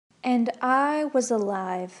And I Was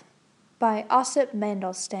Alive by Osip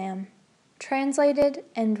Mandelstam, translated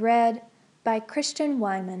and read by Christian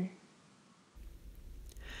Wiman.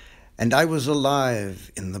 And I was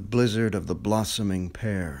alive in the blizzard of the blossoming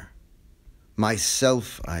pear.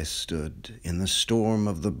 Myself I stood in the storm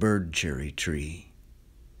of the bird-cherry tree.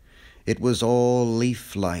 It was all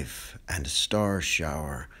leaf life and star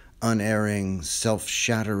shower, unerring,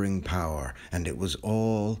 self-shattering power, and it was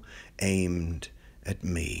all aimed at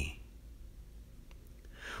me.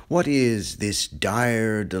 What is this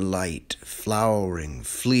dire delight, flowering,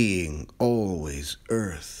 fleeing, always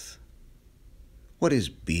earth? What is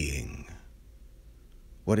being?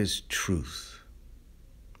 What is truth?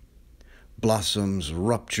 Blossoms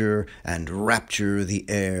rupture and rapture the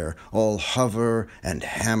air, all hover and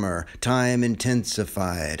hammer, time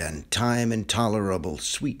intensified and time intolerable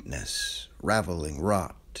sweetness, raveling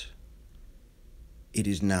rot. It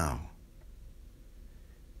is now.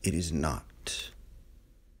 It is not.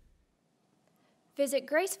 Visit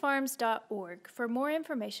gracefarms.org for more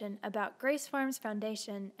information about Grace Farms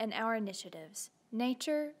Foundation and our initiatives: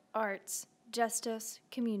 nature, arts, justice,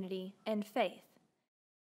 community, and faith.